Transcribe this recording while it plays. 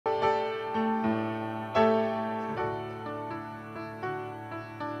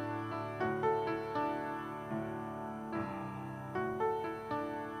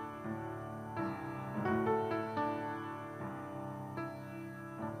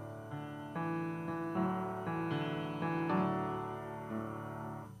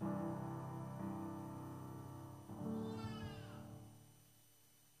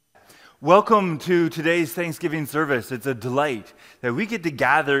Welcome to today's Thanksgiving service. It's a delight that we get to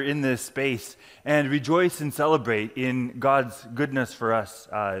gather in this space and rejoice and celebrate in God's goodness for us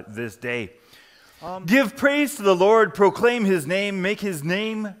this day. Give praise to the Lord, proclaim his name, make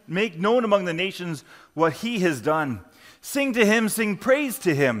known among the nations what he has done. Sing to him, sing praise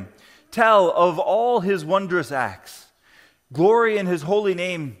to him. Tell of all his wondrous acts. Glory in his holy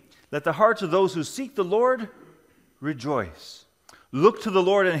name. Let the hearts of those who seek the Lord rejoice. Look to the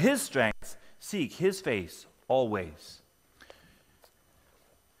Lord in his strength. Seek his face always.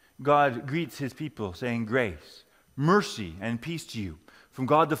 God greets his people saying grace, mercy, and peace to you from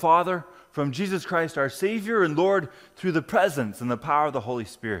God the Father, from Jesus Christ our Savior and Lord, through the presence and the power of the Holy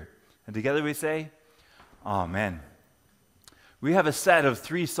Spirit. And together we say, Amen. We have a set of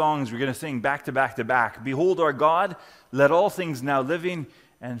 3 songs we're going to sing back to back to back. Behold our God, let all things now living,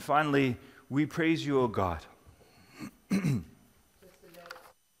 and finally, we praise you, O God.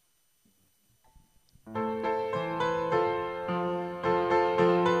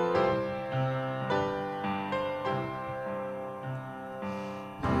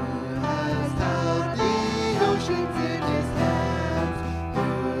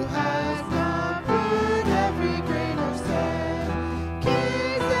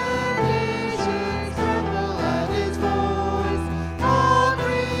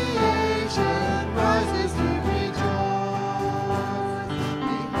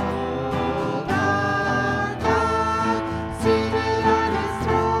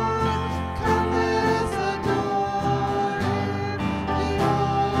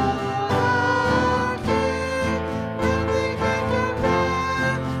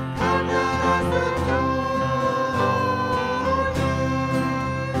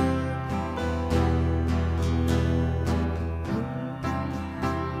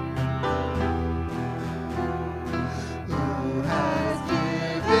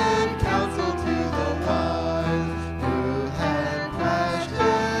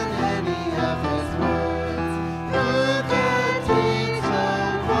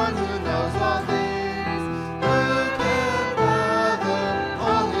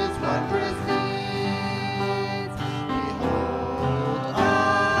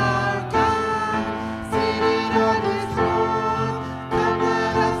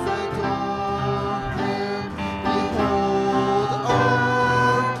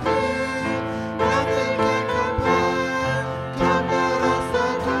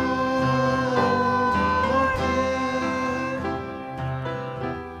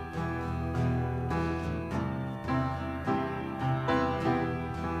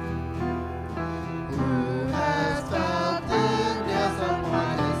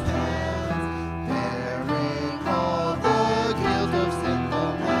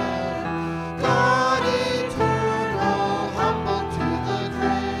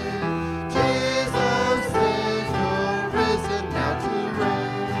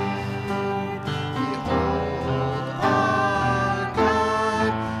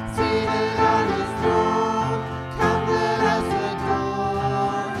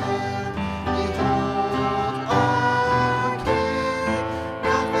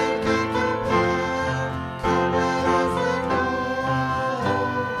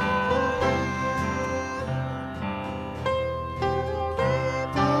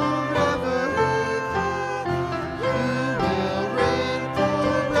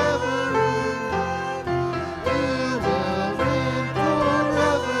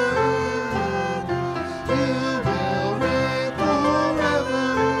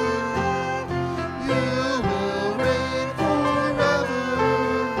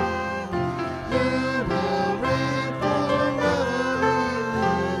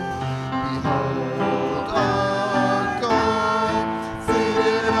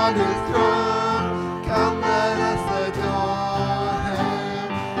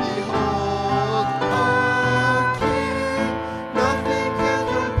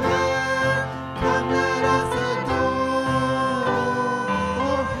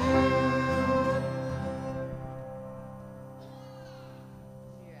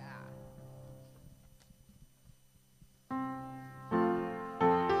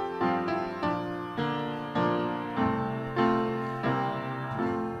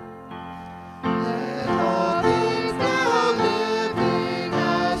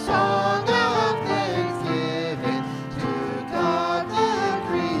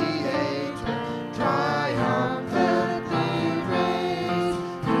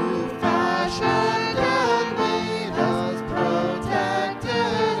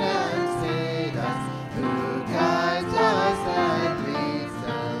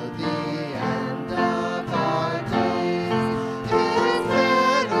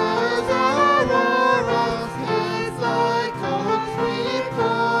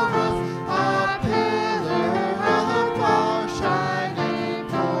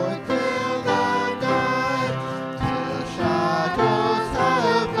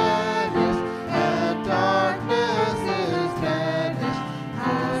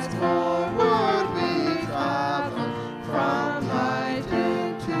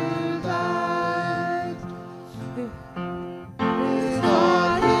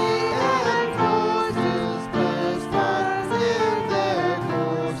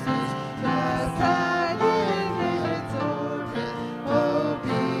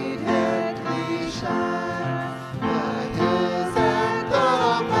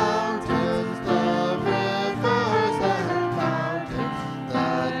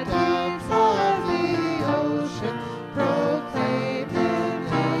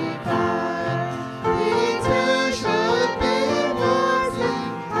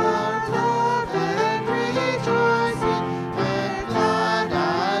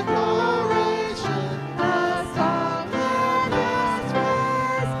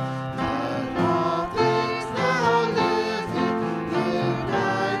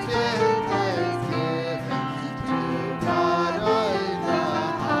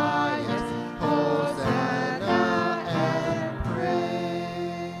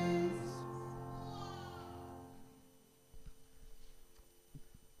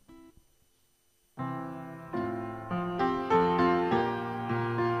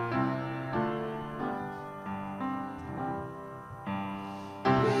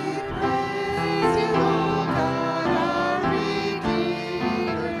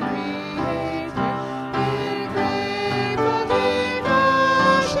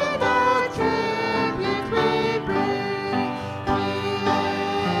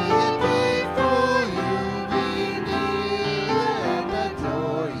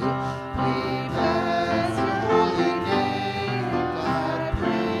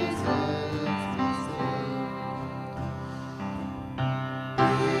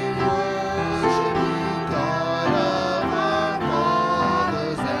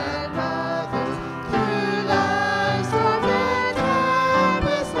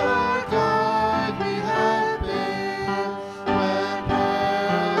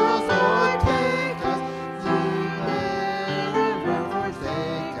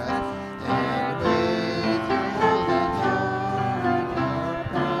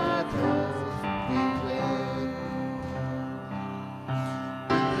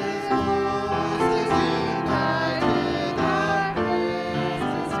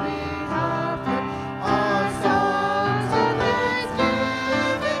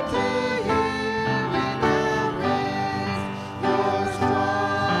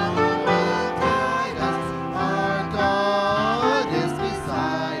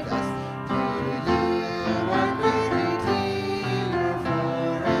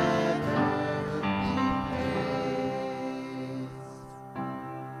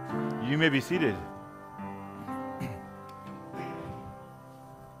 may be seated.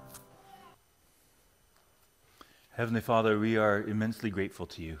 Heavenly Father, we are immensely grateful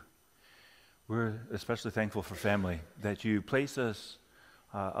to you. We're especially thankful for family, that you place us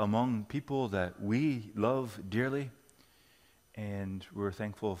among people that we love dearly, and we're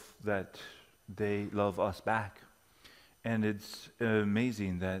thankful that they love us back. And it's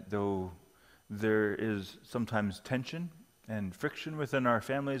amazing that though there is sometimes tension and friction within our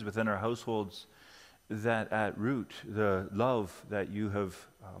families, within our households, that at root, the love that you have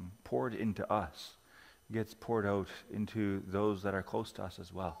poured into us gets poured out into those that are close to us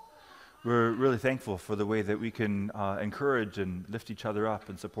as well. We're really thankful for the way that we can encourage and lift each other up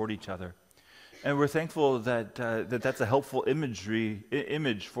and support each other. And we're thankful that that's a helpful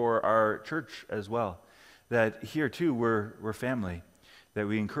image for our church as well. That here too, we're family. That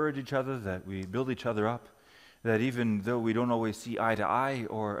we encourage each other, that we build each other up. That even though we don't always see eye to eye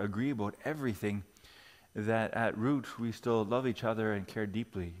or agree about everything, that at root we still love each other and care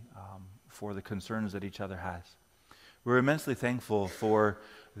deeply for the concerns that each other has. We're immensely thankful for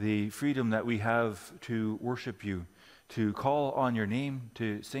the freedom that we have to worship you, to call on your name,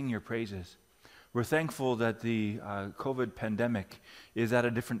 to sing your praises. We're thankful that the COVID pandemic is at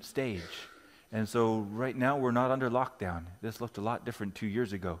a different stage. And so right now we're not under lockdown. This looked a lot different 2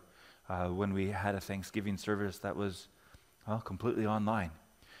 years ago when we had a Thanksgiving service that was completely online.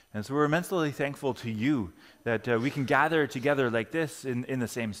 And so we're immensely thankful to you that we can gather together like this in the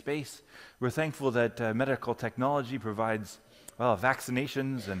same space. We're thankful that medical technology provides,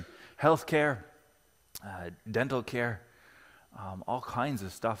 vaccinations and health care, dental care, all kinds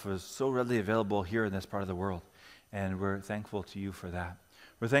of stuff is so readily available here in this part of the world. And we're thankful to you for that.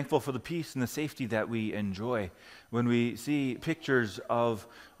 We're thankful for the peace and the safety that we enjoy when we see pictures of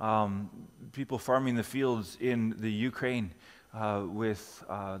people farming the fields in the Ukraine with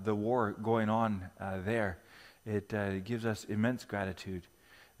the war going on there. It gives us immense gratitude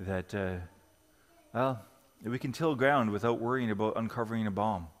that, we can till ground without worrying about uncovering a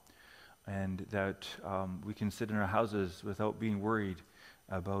bomb, and that we can sit in our houses without being worried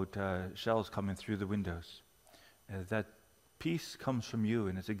about shells coming through the windows. That peace comes from you,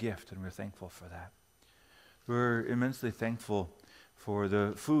 and it's a gift, and we're thankful for that. We're immensely thankful for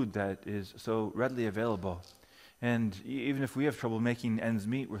the food that is so readily available. And even if we have trouble making ends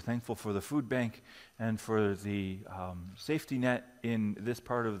meet, we're thankful for the food bank and for the safety net in this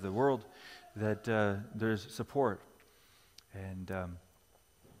part of the world, that there's support. And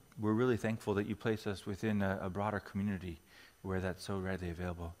we're really thankful that you place us within a broader community where that's so readily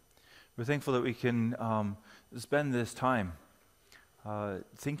available. We're thankful that we can spend this time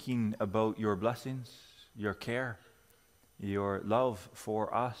thinking about your blessings, your care, your love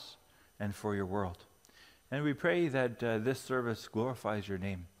for us and for your world. And we pray that this service glorifies your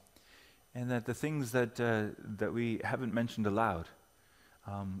name, and that the things that we haven't mentioned aloud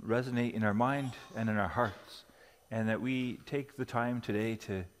resonate in our mind and in our hearts, and that we take the time today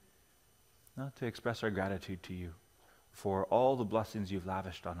to express our gratitude to you for all the blessings you've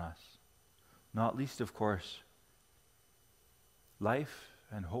lavished on us. Not least, of course, life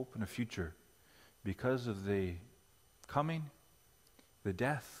and hope and a future because of the coming, the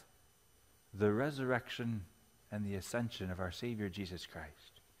death, the resurrection, and the ascension of our Savior Jesus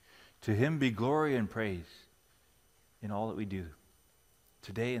Christ. To him be glory and praise in all that we do,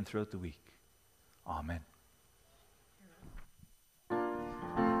 today and throughout the week. Amen.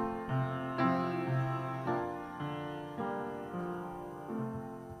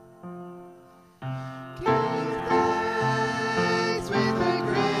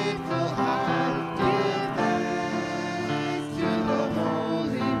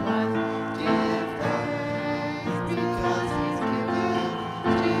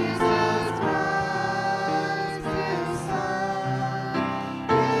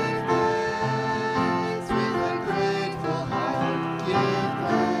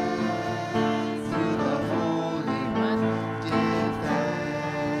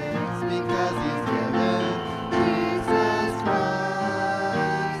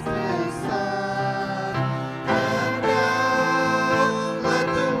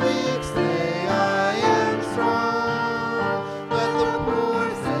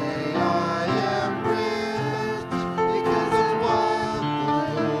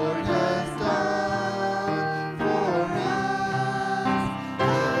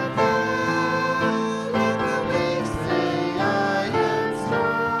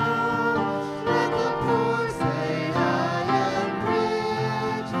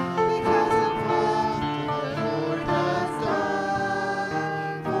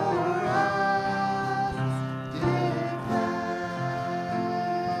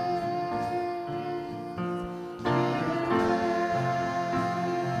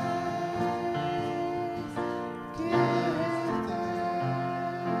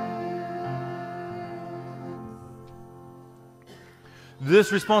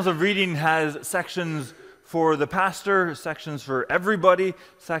 This responsive reading has sections for the pastor, sections for everybody,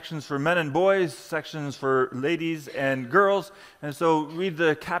 sections for men and boys, sections for ladies and girls. And so read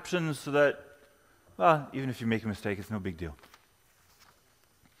the captions so that, well, even if you make a mistake, it's no big deal.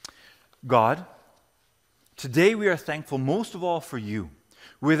 God, today we are thankful most of all for you.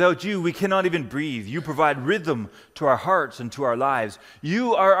 Without you, we cannot even breathe. You provide rhythm to our hearts and to our lives.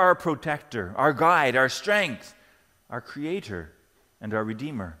 You are our protector, our guide, our strength, our creator, and our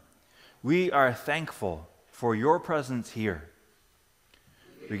redeemer. We are thankful for your presence here.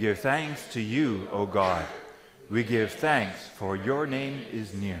 We give thanks to you, O God. We give thanks for your name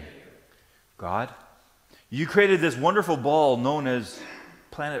is near. God, you created this wonderful ball known as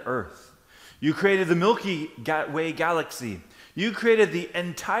planet Earth. You created the Milky Way galaxy. You created the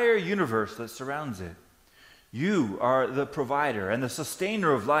entire universe that surrounds it. You are the provider and the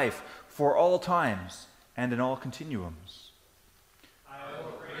sustainer of life for all times and in all continuums. I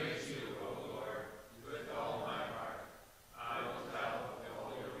will praise you, O Lord, with all my heart. I will tell of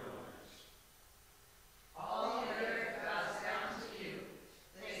all your wonders. All the earth bows down to you.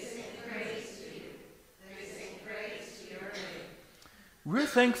 They sing praise to you. They sing praise to your name. We're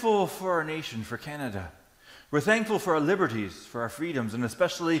thankful for our nation, for Canada. We're thankful for our liberties, for our freedoms, and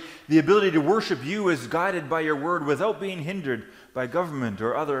especially the ability to worship you as guided by your word without being hindered by government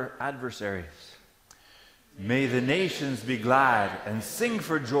or other adversaries. May the nations be glad and sing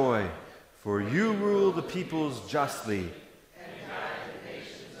for joy, for you rule the peoples justly. And guide the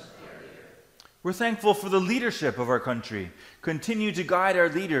nations of the earth. We're thankful for the leadership of our country. Continue to guide our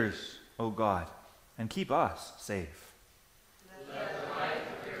leaders, O God, and keep us safe.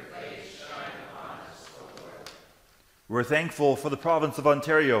 We're thankful for the province of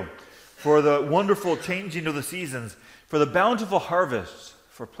Ontario, for the wonderful changing of the seasons, for the bountiful harvests,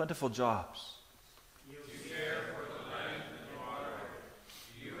 for plentiful jobs. You care for the land and water.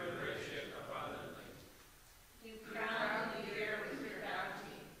 You enrich it abundantly. You crown the year with your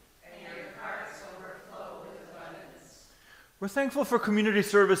bounty, and your hearts overflow with abundance. We're thankful for community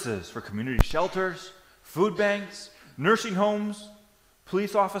services, for community shelters, food banks, nursing homes,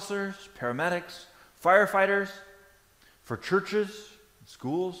 police officers, paramedics, firefighters, for churches,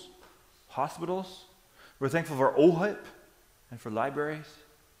 schools, hospitals. We're thankful for OHIP and for libraries.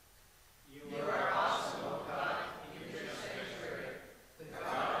 You are awesome, O God, in your sanctuary. The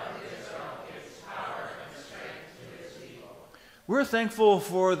God of Israel gives power and strength to his people. We're thankful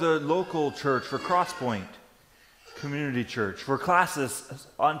for the local church, for Crosspoint Community Church, for Classis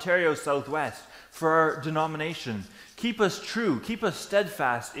Ontario Southwest, for our denomination. Keep us true, keep us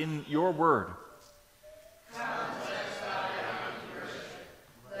steadfast in your word.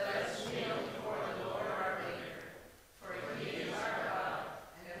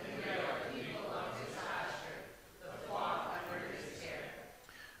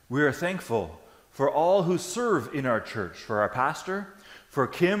 We are thankful for all who serve in our church, for our pastor, for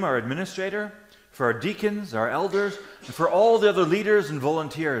Kim, our administrator, for our deacons, our elders, and for all the other leaders and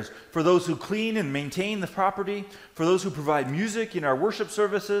volunteers, for those who clean and maintain the property, for those who provide music in our worship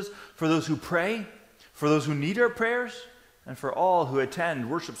services, for those who pray, for those who need our prayers, and for all who attend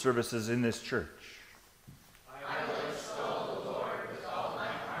worship services in this church. I will extol the Lord with all my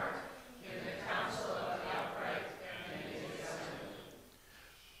heart in the council of the upright and in his assembly.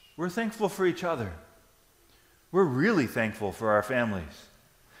 We're thankful for each other. We're really thankful for our families.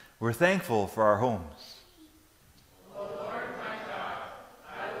 We're thankful for our homes. O Lord my God,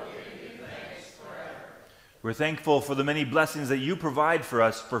 I will give you thanks forever. We're thankful for the many blessings that you provide for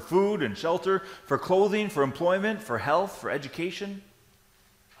us, for food and shelter, for clothing, for employment, for health, for education.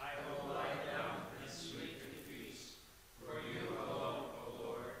 I will lie down and sleep in peace. For you alone, O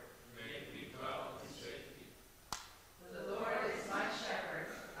Lord, make me dwell in safety. The Lord is my shepherd,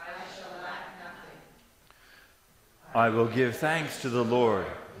 I shall lack nothing. I will give thanks to the Lord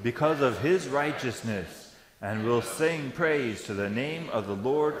because of his righteousness, and will sing praise to the name of the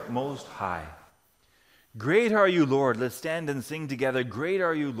Lord Most High. Great are you, Lord. Let's stand and sing together. Great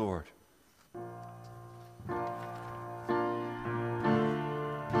are you, Lord.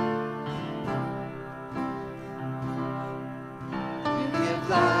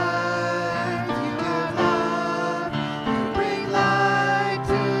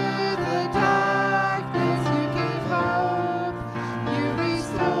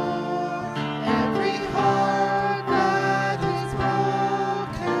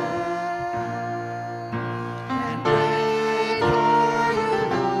 And great are you,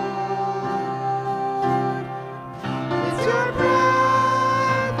 Lord.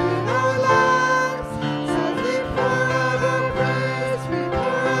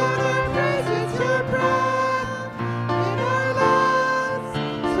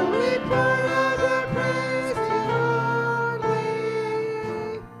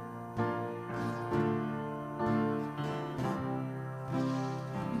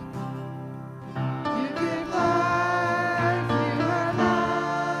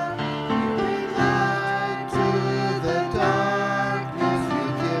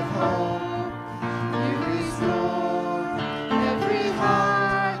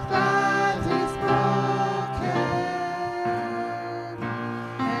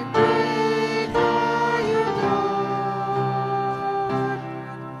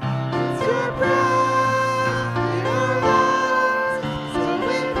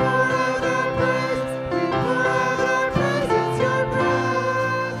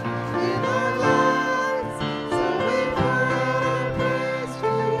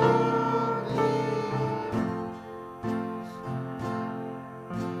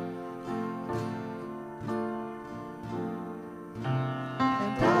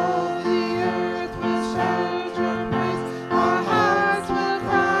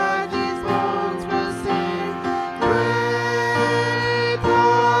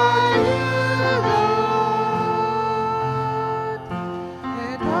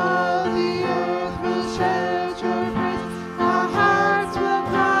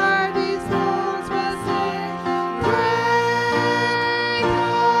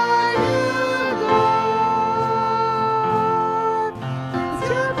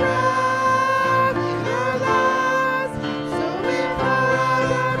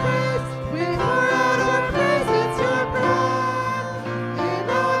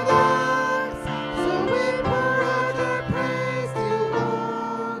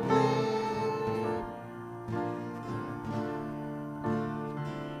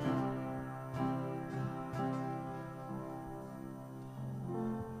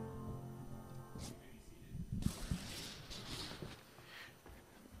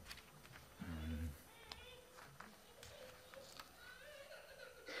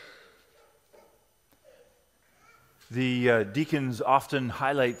 The deacons often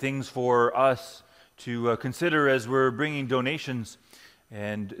highlight things for us to consider as we're bringing donations,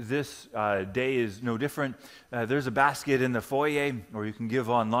 and this day is no different. There's a basket in the foyer, or you can give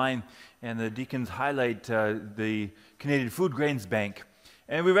online, and the deacons highlight the Canadian Food Grains Bank.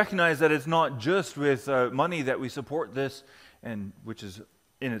 And we recognize that it's not just with money that we support this, and which is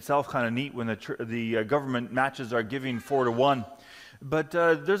in itself kind of neat when the government matches our giving 4-1. But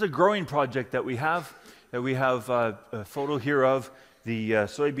there's a growing project that we have a photo here of, the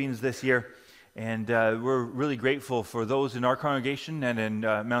soybeans this year. And we're really grateful for those in our congregation and in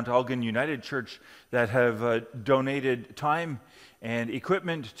Mount Elgin United Church that have donated time and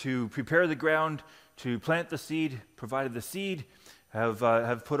equipment to prepare the ground, to plant the seed, provided the seed,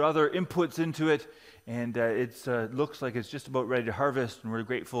 have put other inputs into it, and it looks like it's just about ready to harvest, and we're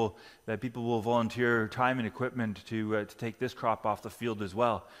grateful that people will volunteer time and equipment to take this crop off the field as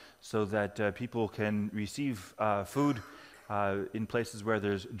well, so that people can receive food in places where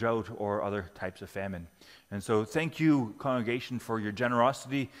there's drought or other types of famine. And so thank you, congregation, for your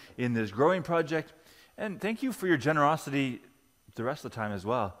generosity in this growing project, and thank you for your generosity the rest of the time as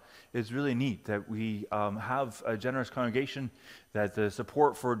well. It's really neat that we have a generous congregation, that the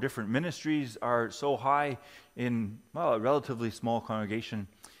support for different ministries are so high in, well, a relatively small congregation,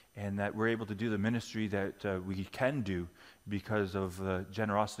 and that we're able to do the ministry that we can do because of the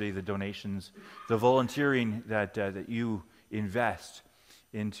generosity, the donations, the volunteering that you invest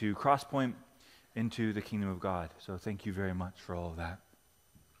into Crosspoint, into the kingdom of God. So thank you very much for all of that.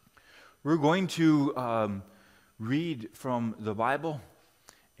 We're going to read from the Bible,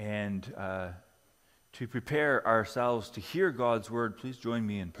 and to prepare ourselves to hear God's word, please join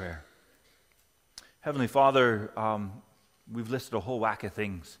me in prayer. Heavenly Father, we've listed a whole whack of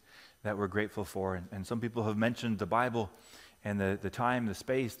things that we're grateful for, and some people have mentioned the Bible and the time, the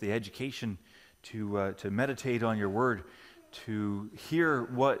space, the education to meditate on your word, to hear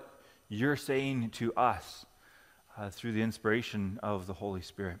what you're saying to us through the inspiration of the Holy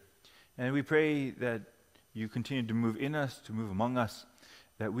Spirit. And we pray that you continue to move in us, to move among us,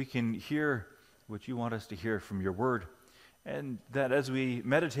 that we can hear what you want us to hear from your word, and that as we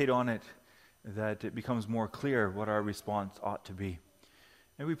meditate on it, that it becomes more clear what our response ought to be.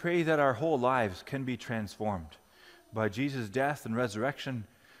 And we pray that our whole lives can be transformed by Jesus' death and resurrection,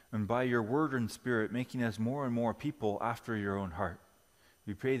 and by your word and spirit making us more and more people after your own heart.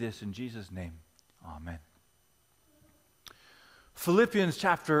 We pray this in Jesus' name. Amen. Philippians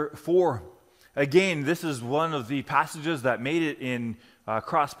chapter 4. Again, this is one of the passages that made it in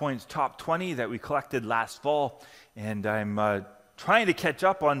Crosspoint's top 20 that we collected last fall, and I'm trying to catch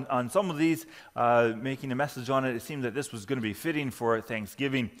up on some of these, making a message on it. It seemed that this was going to be fitting for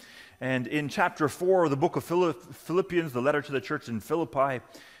Thanksgiving. And in chapter 4 of the book of Philippians, the letter to the church in Philippi,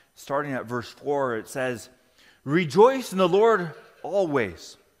 starting at verse 4, it says, "Rejoice in the Lord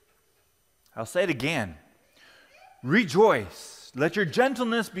always." I'll say it again. Rejoice. Let your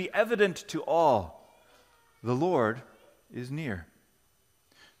gentleness be evident to all. The Lord is near.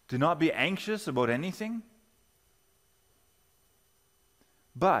 Do not be anxious about anything,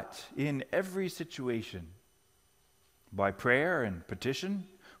 but in every situation, by prayer and petition,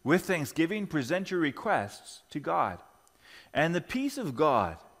 with thanksgiving, present your requests to God. And the peace of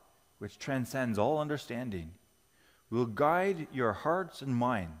God, which transcends all understanding, will guide your hearts and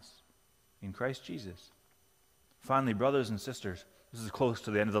minds in Christ Jesus. Finally, brothers and sisters, this is close to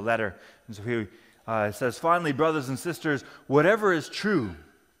the end of the letter, and so here it says, "Finally, brothers and sisters, whatever is true,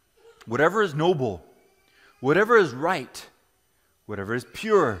 whatever is noble, whatever is right, whatever is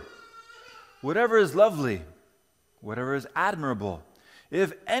pure, whatever is lovely, whatever is admirable,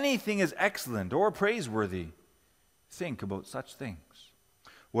 if anything is excellent or praiseworthy, think about such things.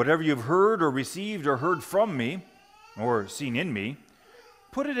 Whatever you've heard or received or heard from me, or seen in me,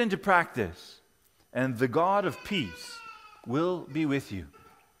 put it into practice, and the God of peace will be with you."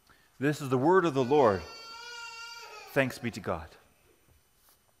 This is the word of the Lord. Thanks be to God.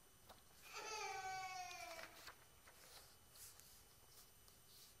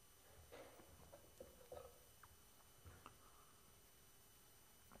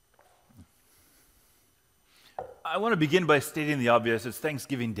 I want to begin by stating the obvious. It's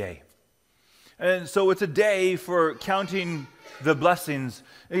Thanksgiving Day. And so it's a day for counting the blessings,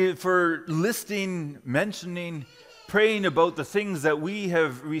 for listing, mentioning, praying about the things that we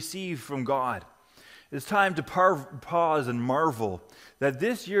have received from God. It's time to pause and marvel that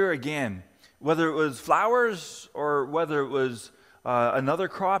this year again, whether it was flowers or whether it was another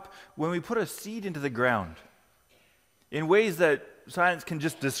crop, when we put a seed into the ground, in ways that science can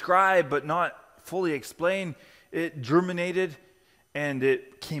just describe but not fully explain, it germinated and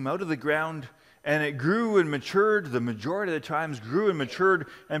it came out of the ground And it grew and matured, the majority of the times grew and matured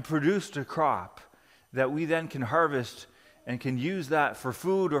and produced a crop that we then can harvest and can use that for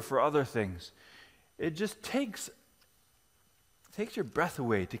food or for other things. It just takes your breath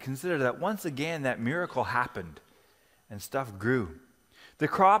away to consider that once again that miracle happened and stuff grew. The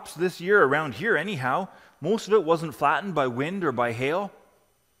crops this year around here anyhow, most of it wasn't flattened by wind or by hail.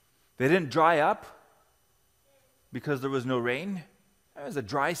 They didn't dry up because there was no rain. It was a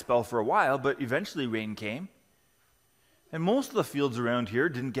dry spell for a while, but eventually rain came. And most of the fields around here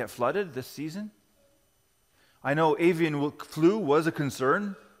didn't get flooded this season. I know avian flu was a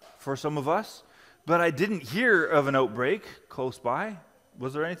concern for some of us, but I didn't hear of an outbreak close by.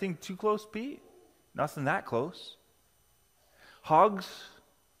 Was there anything too close, Pete? Nothing that close. Hogs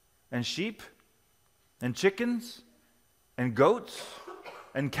and sheep and chickens and goats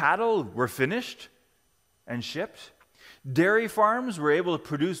and cattle were finished and shipped. Dairy farms were able to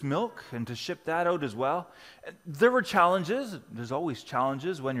produce milk and to ship that out as well. There were challenges. There's always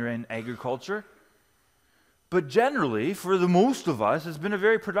challenges when you're in agriculture. But generally, for the most of us, it's been a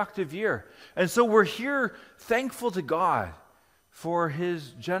very productive year. And so we're here thankful to God for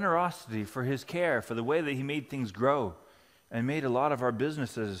his generosity, for his care, for the way that he made things grow and made a lot of our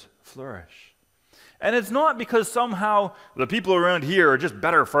businesses flourish. And it's not because somehow the people around here are just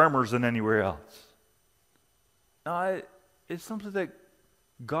better farmers than anywhere else. No, it's something that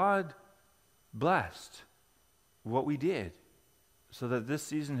God blessed what we did so that this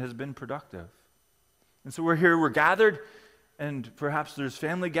season has been productive. And so we're here, we're gathered, and perhaps there's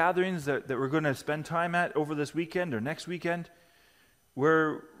family gatherings that we're going to spend time at over this weekend or next weekend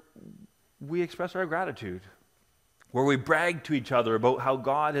where we express our gratitude, where we brag to each other about how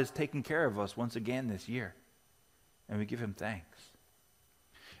God has taken care of us once again this year, and we give him thanks.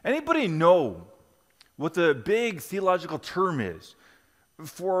 Anybody know what the big theological term is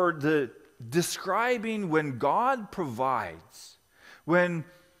for the describing when God provides, when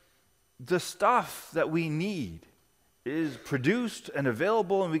the stuff that we need is produced and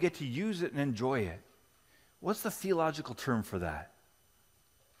available and we get to use it and enjoy it? What's the theological term for that?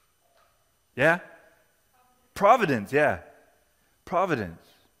 Yeah? Providence, yeah. Providence.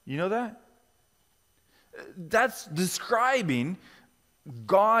 You know that? That's describing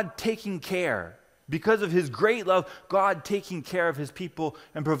God taking care. Because of his great love, God taking care of his people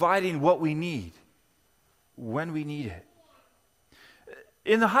and providing what we need when we need it.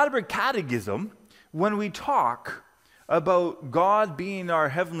 In the Heidelberg Catechism, when we talk about God being our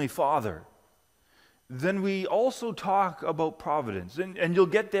Heavenly Father, then we also talk about providence. And you'll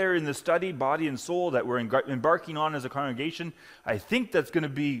get there in the study, Body and Soul, that we're embarking on as a congregation. I think that's going to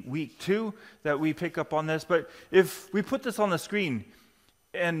be week 2 that we pick up on this. But if we put this on the screen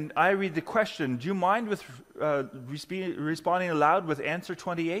and I read the question, do you mind with responding aloud with answer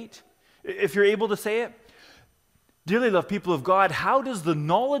 28? If you're able to say it. Dearly loved people of God, how does the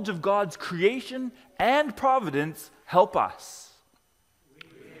knowledge of God's creation and providence help us? We can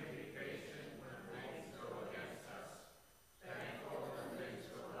be patient when things go against us, thankful when things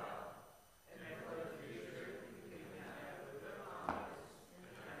go well, and for the future we can have a good confidence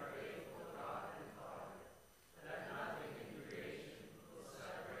in our faithful God and Father, that nothing in creation will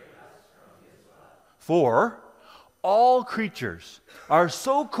separate us from his love. For all creatures are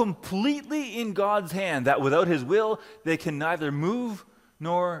so completely in God's hand that without his will they can neither move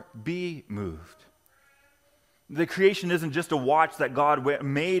nor be moved. The creation isn't just a watch that God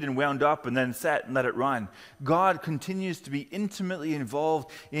made and wound up and then set and let it run. God continues to be intimately involved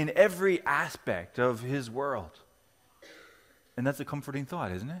in every aspect of his world. And that's a comforting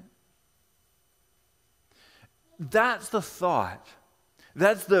thought, isn't it? That's the thought.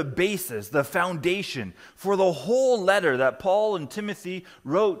 That's the basis, the foundation for the whole letter that Paul and Timothy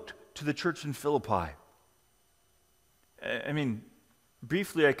wrote to the church in Philippi. I mean,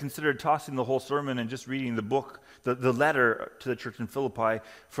 briefly I considered tossing the whole sermon and just reading the book, the letter to the church in Philippi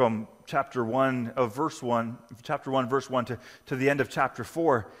from chapter 1 verse 1 to the end of chapter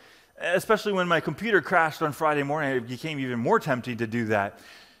 4. Especially when my computer crashed on Friday morning, it became even more tempting to do that.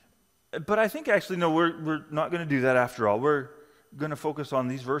 But I think actually, no, we're not going to do that after all. We're going to focus on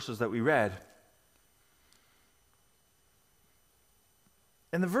these verses that we read.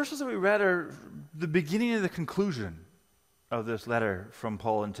 And the verses that we read are the beginning of the conclusion of this letter from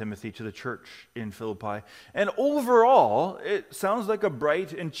Paul and Timothy to the church in Philippi. And overall, it sounds like a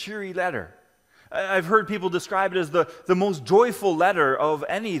bright and cheery letter. I've heard people describe it as the most joyful letter of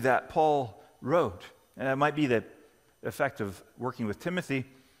any that Paul wrote. And that might be the effect of working with Timothy.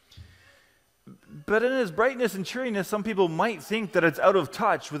 But in its brightness and cheeriness, some people might think that it's out of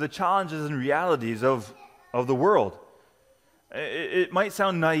touch with the challenges and realities of the world. It might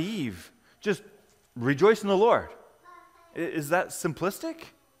sound naive, just rejoice in the Lord. Is that simplistic?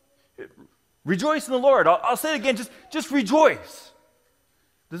 Rejoice in the Lord. I'll say it again, just rejoice.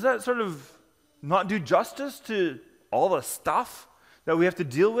 Does that sort of not do justice to all the stuff that we have to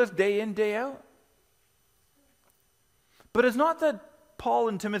deal with day in, day out? But it's not that Paul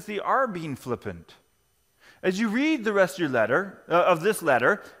and Timothy are being flippant. As you read the rest of your letter, of this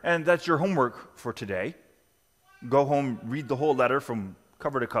letter, and that's your homework for today, go home, read the whole letter from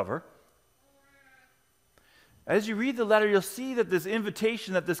cover to cover. As you read the letter, you'll see that this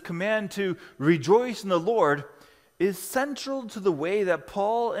invitation, that this command to rejoice in the Lord is central to the way that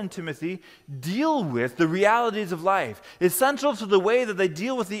Paul and Timothy deal with the realities of life. It's central to the way that they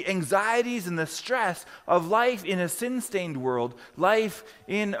deal with the anxieties and the stress of life in a sin-stained world, life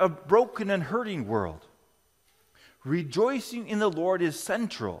in a broken and hurting world. Rejoicing in the Lord is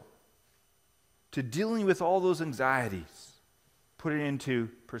central to dealing with all those anxieties. Put it into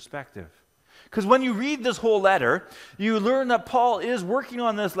perspective. Because when you read this whole letter, you learn that Paul is working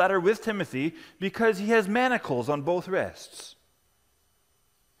on this letter with Timothy because he has manacles on both wrists.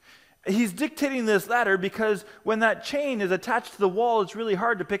 He's dictating this letter because when that chain is attached to the wall, it's really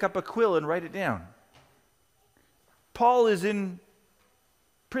hard to pick up a quill and write it down. Paul is in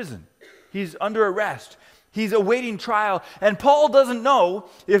prison. He's under arrest. He's awaiting trial. And Paul doesn't know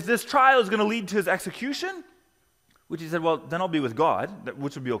if this trial is going to lead to his execution, which he said, well, then I'll be with God,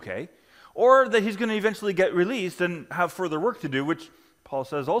 which would be okay. Or that he's going to eventually get released and have further work to do, which Paul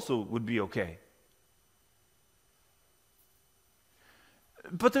says also would be okay.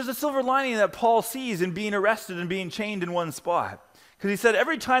 But there's a silver lining that Paul sees in being arrested and being chained in one spot. Because he said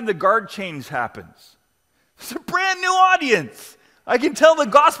every time the guard change happens, it's a brand new audience. I can tell the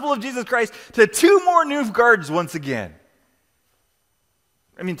gospel of Jesus Christ to 2 more new guards once again.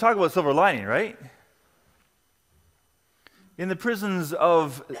 I mean, talk about silver lining, right? In the prisons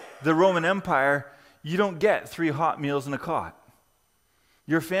of the Roman Empire, you don't get 3 hot meals and a cot.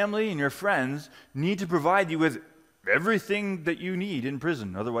 Your family and your friends need to provide you with everything that you need in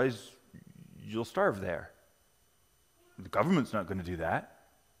prison. Otherwise, you'll starve there. The government's not going to do that.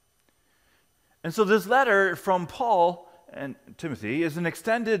 And so this letter from Paul and Timothy is an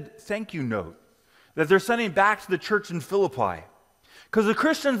extended thank you note that they're sending back to the church in Philippi. Because the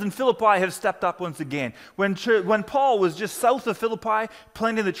Christians in Philippi have stepped up once again. When Paul was just south of Philippi,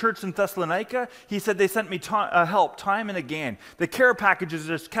 planting the church in Thessalonica, he said they sent me help time and again. The care packages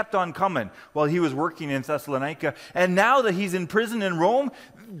just kept on coming while he was working in Thessalonica. And now that he's in prison in Rome,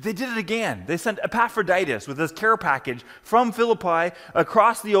 they did it again. They sent Epaphroditus with this care package from Philippi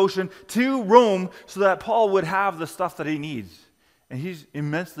across the ocean to Rome so that Paul would have the stuff that he needs. And he's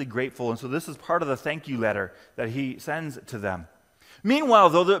immensely grateful. And so this is part of the thank you letter that he sends to them. Meanwhile,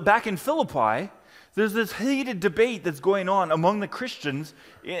 though, back in Philippi, there's this heated debate that's going on among the Christians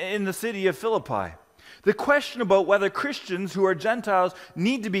in the city of Philippi. The question about whether Christians who are Gentiles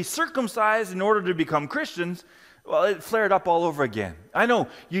need to be circumcised in order to become Christians, well, it flared up all over again. I know,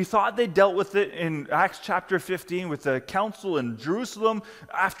 you thought they dealt with it in Acts chapter 15 with the council in Jerusalem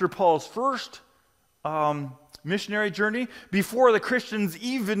after Paul's first missionary journey, before the Christians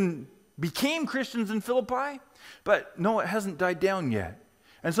even became Christians in Philippi. But no, it hasn't died down yet.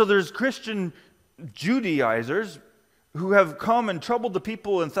 And so there's Christian Judaizers who have come and troubled the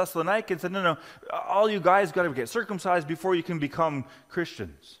people in Thessalonica and said, no, all you guys got to get circumcised before you can become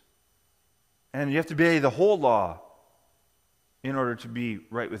Christians. And you have to obey the whole law in order to be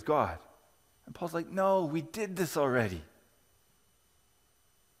right with God. And Paul's like, no, we did this already.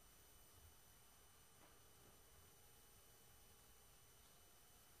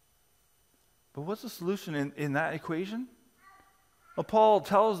 But what's the solution in that equation? Well, Paul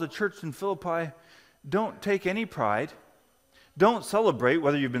tells the church in Philippi, don't take any pride. Don't celebrate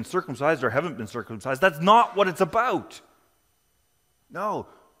whether you've been circumcised or haven't been circumcised. That's not what it's about. No,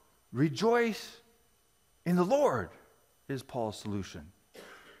 rejoice in the Lord is Paul's solution.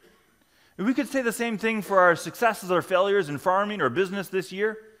 And we could say the same thing for our successes or failures in farming or business this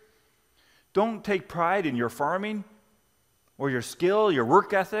year. Don't take pride in your farming or your skill, your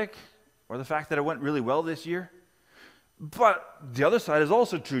work ethic, or the fact that it went really well this year. But the other side is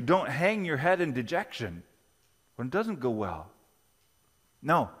also true. Don't hang your head in dejection when it doesn't go well.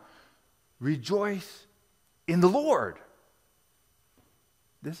 No, rejoice in the Lord.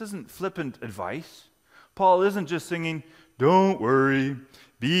 This isn't flippant advice. Paul isn't just singing, don't worry,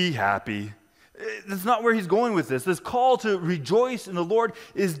 be happy. That's not where he's going with this. This call to rejoice in the Lord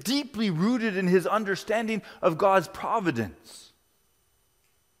is deeply rooted in his understanding of God's providence.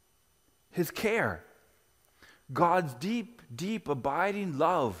 His care, God's deep, deep, abiding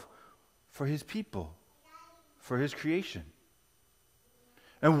love for his people, for his creation.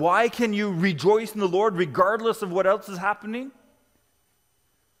 And why can you rejoice in the Lord regardless of what else is happening?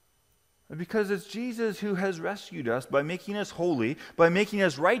 Because it's Jesus who has rescued us by making us holy, by making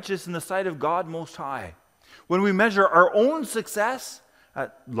us righteous in the sight of God Most High. When we measure our own success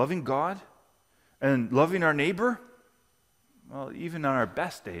at loving God and loving our neighbor, well, even on our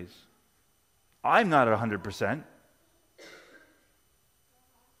best days, I'm not at 100%.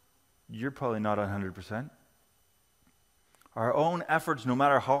 You're probably not 100%. Our own efforts, no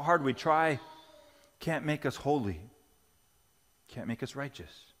matter how hard we try, can't make us holy, can't make us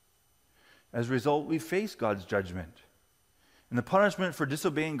righteous. As a result, we face God's judgment and the punishment for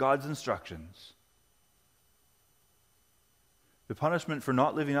disobeying God's instructions. The punishment for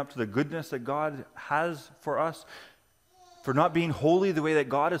not living up to the goodness that God has for us, for not being holy the way that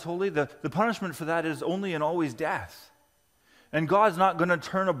God is holy, the punishment for that is only and always death. And God's not going to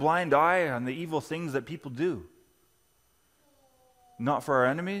turn a blind eye on the evil things that people do. Not for our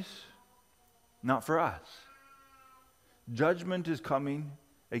enemies, not for us. Judgment is coming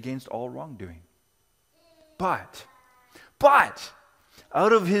against all wrongdoing. But,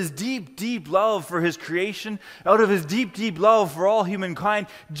 out of his deep, deep love for his creation, out of his deep, deep love for all humankind,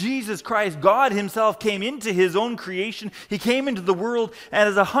 Jesus Christ, God himself, came into his own creation. He came into the world, and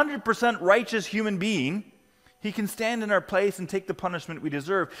as a 100% righteous human being, he can stand in our place and take the punishment we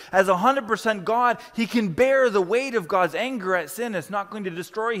deserve. As 100% God, he can bear the weight of God's anger at sin. It's not going to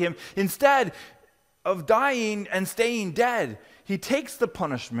destroy him. Instead of dying and staying dead, he takes the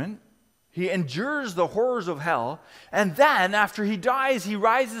punishment, he endures the horrors of hell, and then after he dies, he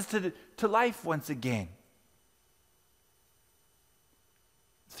rises to life once again.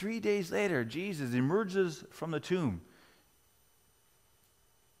 3 days later, Jesus emerges from the tomb.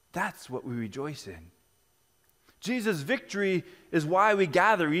 That's what we rejoice in. Jesus' victory is why we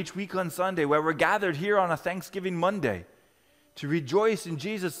gather each week on Sunday, why we're gathered here on a Thanksgiving Monday, to rejoice in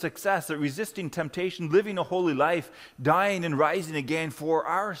Jesus' success at resisting temptation, living a holy life, dying and rising again for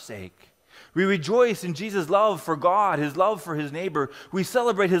our sake. We rejoice in Jesus' love for God, his love for his neighbor. We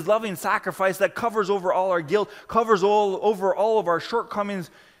celebrate his loving sacrifice that covers over all our guilt, covers over all of our shortcomings,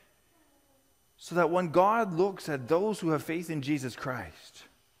 so that when God looks at those who have faith in Jesus Christ,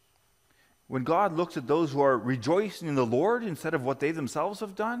 when God looks at those who are rejoicing in the Lord instead of what they themselves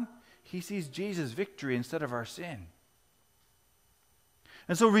have done, he sees Jesus' victory instead of our sin.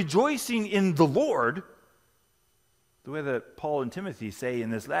 And so rejoicing in the Lord, the way that Paul and Timothy say in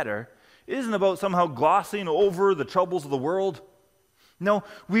this letter, isn't about somehow glossing over the troubles of the world. No,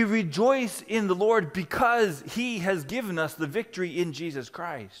 we rejoice in the Lord because he has given us the victory in Jesus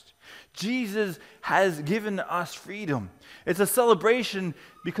Christ. Jesus has given us freedom. It's a celebration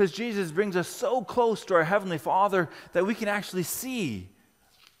because Jesus brings us so close to our Heavenly Father that we can actually see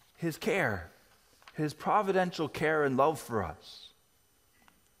his care, his providential care and love for us.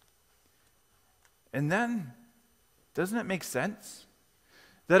 And then, doesn't it make sense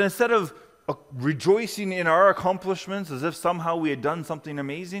that instead of rejoicing in our accomplishments as if somehow we had done something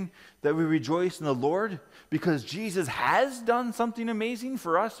amazing, that we rejoice in the Lord because Jesus has done something amazing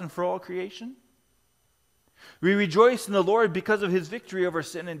for us and for all creation? We rejoice in the Lord because of his victory over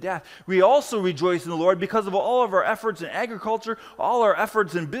sin and death. We also rejoice in the Lord because of all of our efforts in agriculture, all our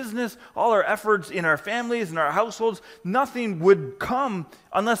efforts in business, all our efforts in our families and our households. Nothing would come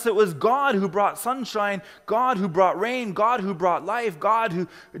unless it was God who brought sunshine, God who brought rain, God who brought life, God who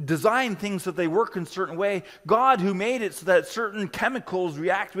designed things so that they work in a certain way, God who made it so that certain chemicals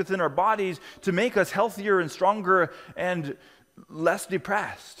react within our bodies to make us healthier and stronger and less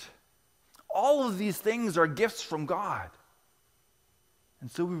depressed. All of these things are gifts from God. And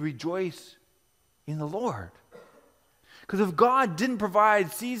so we rejoice in the Lord. Because if God didn't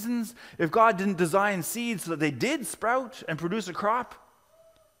provide seasons, if God didn't design seeds so that they did sprout and produce a crop,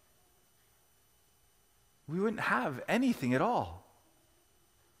 we wouldn't have anything at all.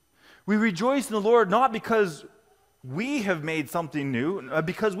 We rejoice in the Lord not because we have made something new,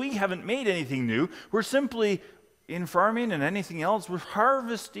 because we haven't made anything new. We're simply, in farming and anything else, we're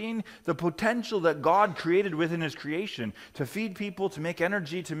harvesting the potential that God created within his creation to feed people, to make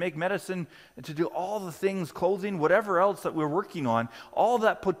energy, to make medicine, and to do all the things, clothing, whatever else that we're working on. All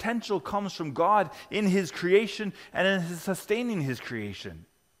that potential comes from God in his creation and in his sustaining his creation.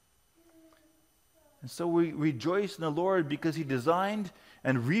 And so we rejoice in the Lord because he designed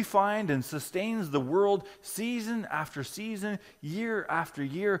and refined and sustains the world season after season, year after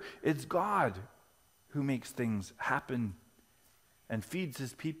year. It's God who makes things happen and feeds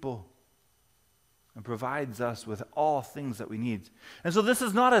his people and provides us with all things that we need. And so this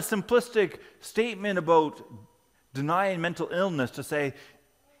is not a simplistic statement about denying mental illness to say,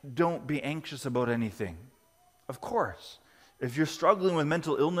 don't be anxious about anything. Of course, If you're struggling with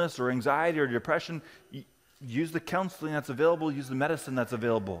mental illness or anxiety or depression, use the counseling that's available, use the medicine that's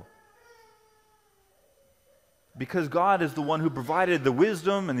available. Because God is the one who provided the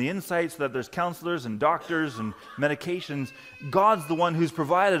wisdom and the insights so that there's counselors and doctors and medications. God's the one who's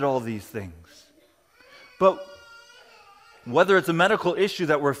provided all these things. But whether it's a medical issue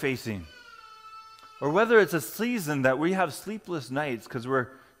that we're facing, or whether it's a season that we have sleepless nights because we're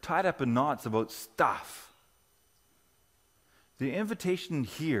tied up in knots about stuff, the invitation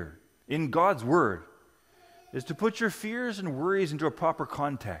here in God's Word is to put your fears and worries into a proper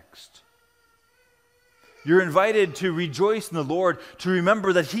context. You're invited to rejoice in the Lord, to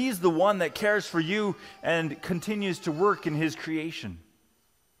remember that He's the one that cares for you and continues to work in His creation.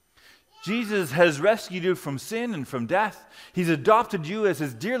 Jesus has rescued you from sin and from death. He's adopted you as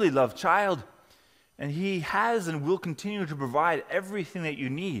His dearly loved child, and He has and will continue to provide everything that you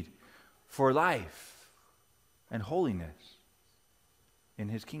need for life and holiness in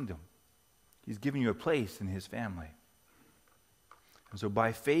His kingdom. He's given you a place in His family. And so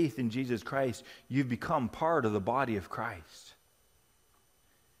by faith in Jesus Christ, you've become part of the body of Christ.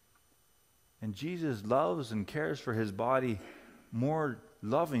 And Jesus loves and cares for His body more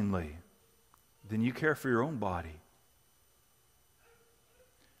lovingly than you care for your own body.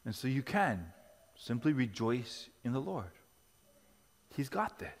 And so you can simply rejoice in the Lord. He's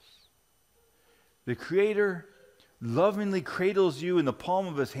got this. The Creator lovingly cradles you in the palm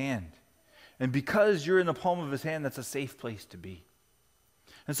of His hand. And because you're in the palm of His hand, that's a safe place to be.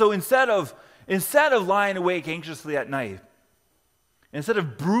 And so instead of lying awake anxiously at night, instead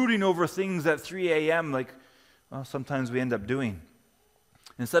of brooding over things at 3 a.m. like sometimes we end up doing,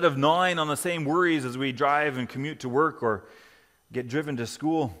 instead of gnawing on the same worries as we drive and commute to work or get driven to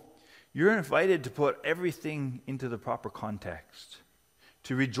school, you're invited to put everything into the proper context,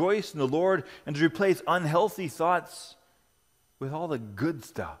 to rejoice in the Lord and to replace unhealthy thoughts with all the good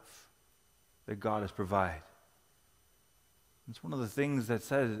stuff that God has provided. It's one of the things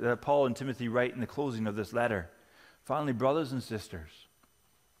that Paul and Timothy write in the closing of this letter. Finally, brothers and sisters,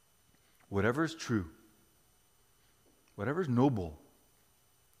 whatever is true, whatever is noble,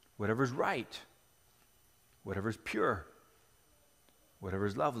 whatever is right, whatever is pure, whatever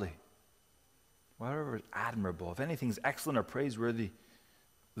is lovely, whatever is admirable, if anything is excellent or praiseworthy,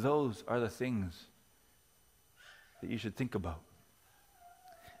 those are the things that you should think about.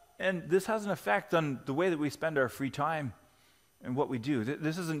 And this has an effect on the way that we spend our free time and what we do.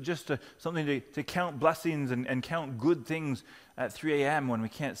 This isn't just something to count blessings and count good things at 3 a.m. when we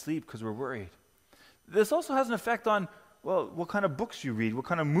can't sleep because we're worried. This also has an effect on, well, what kind of books you read, what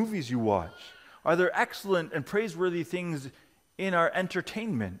kind of movies you watch. Are there excellent and praiseworthy things in our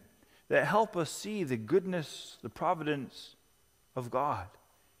entertainment that help us see the goodness, the providence of God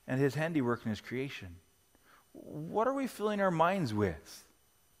and His handiwork in His creation? What are we filling our minds with?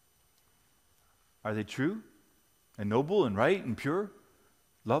 Are they true and noble and right and pure?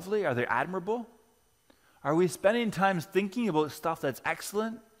 Lovely? Are they admirable? Are we spending time thinking about stuff that's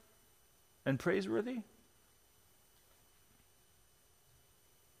excellent and praiseworthy?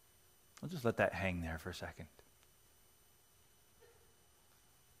 I'll just let that hang there for a second.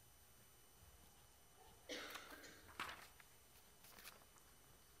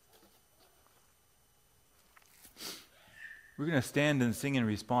 We're going to stand and sing in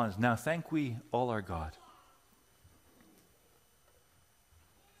response. Now thank we all our God.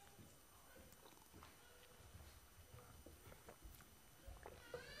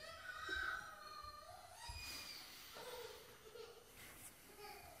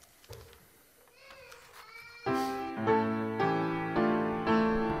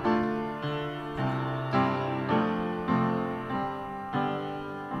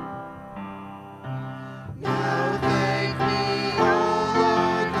 Now thank thee, O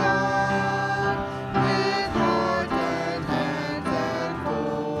Lord God,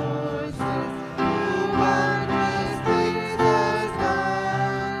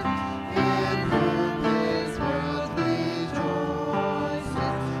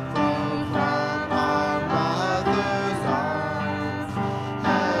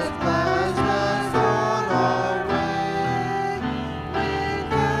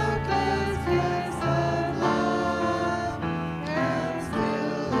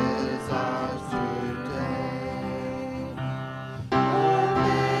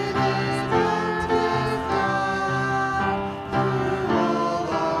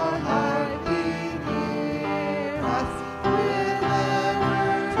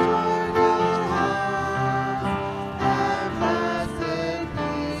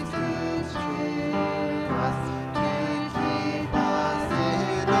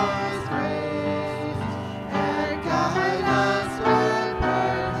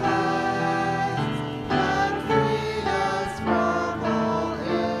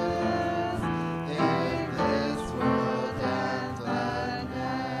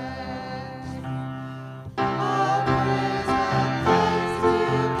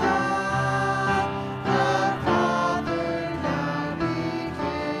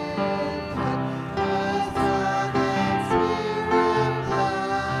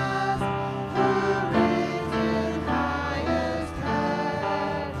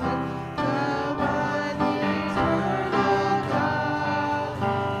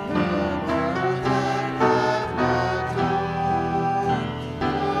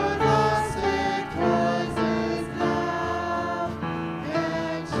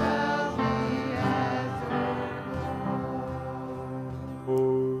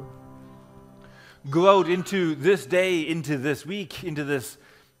 go out into this day, into this week, into this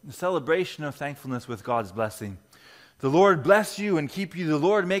celebration of thankfulness with God's blessing. The Lord bless you and keep you. The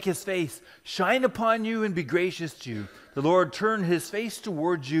Lord make his face shine upon you and be gracious to you. The Lord turn his face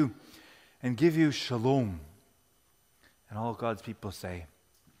towards you and give you shalom. And all God's people say,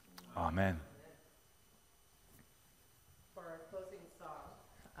 Amen. For our closing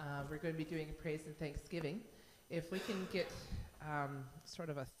song, we're going to be doing praise and thanksgiving. If we can get sort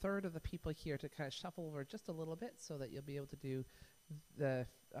of a third of the people here to kind of shuffle over just a little bit so that you'll be able to do the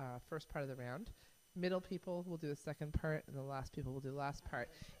first part of the round. Middle people will do the second part, and the last people will do the last part.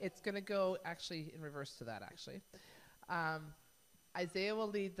 It's going to go actually in reverse to that, actually. Isaiah will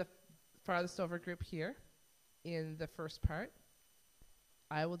lead the farthest over group here in the first part.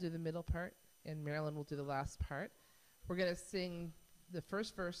 I will do the middle part, and Marilyn will do the last part. We're going to sing the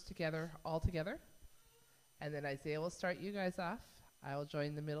first verse together, all together, and then Isaiah will start you guys off. I will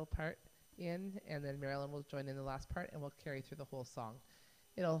join the middle part in, and then Marilyn will join in the last part, and we'll carry through the whole song.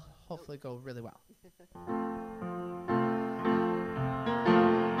 It'll hopefully go really well.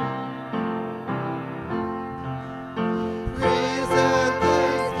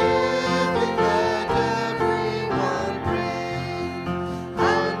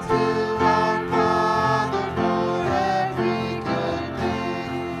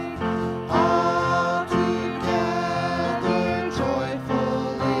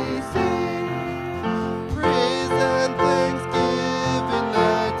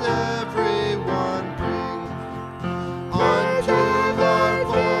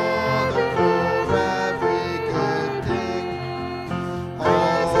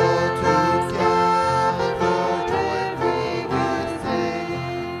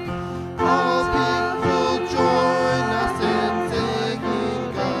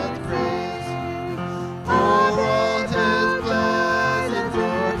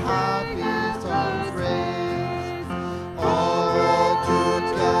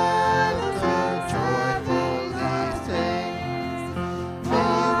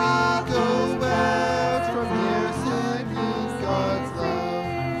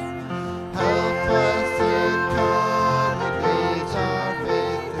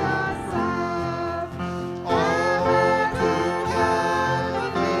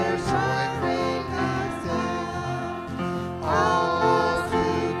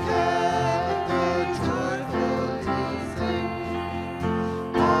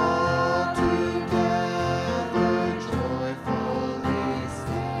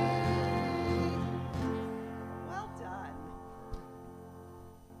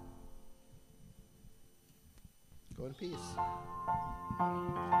 Go in peace.